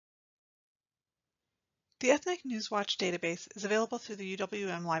The Ethnic NewsWatch database is available through the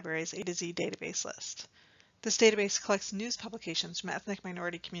UWM Library's A to Z database list. This database collects news publications from ethnic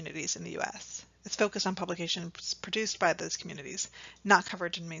minority communities in the U.S. It's focused on publications produced by those communities, not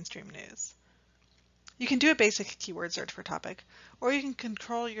coverage in mainstream news. You can do a basic keyword search for a topic, or you can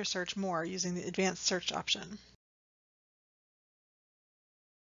control your search more using the advanced search option.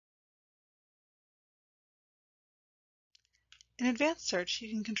 In advanced search, you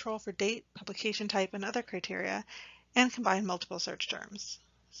can control for date, publication type, and other criteria, and combine multiple search terms.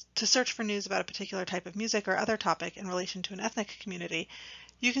 To search for news about a particular type of music or other topic in relation to an ethnic community,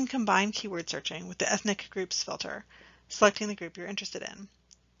 you can combine keyword searching with the ethnic groups filter, selecting the group you're interested in.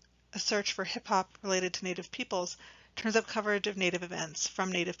 A search for hip-hop related to Native peoples turns up coverage of Native events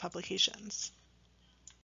from Native publications.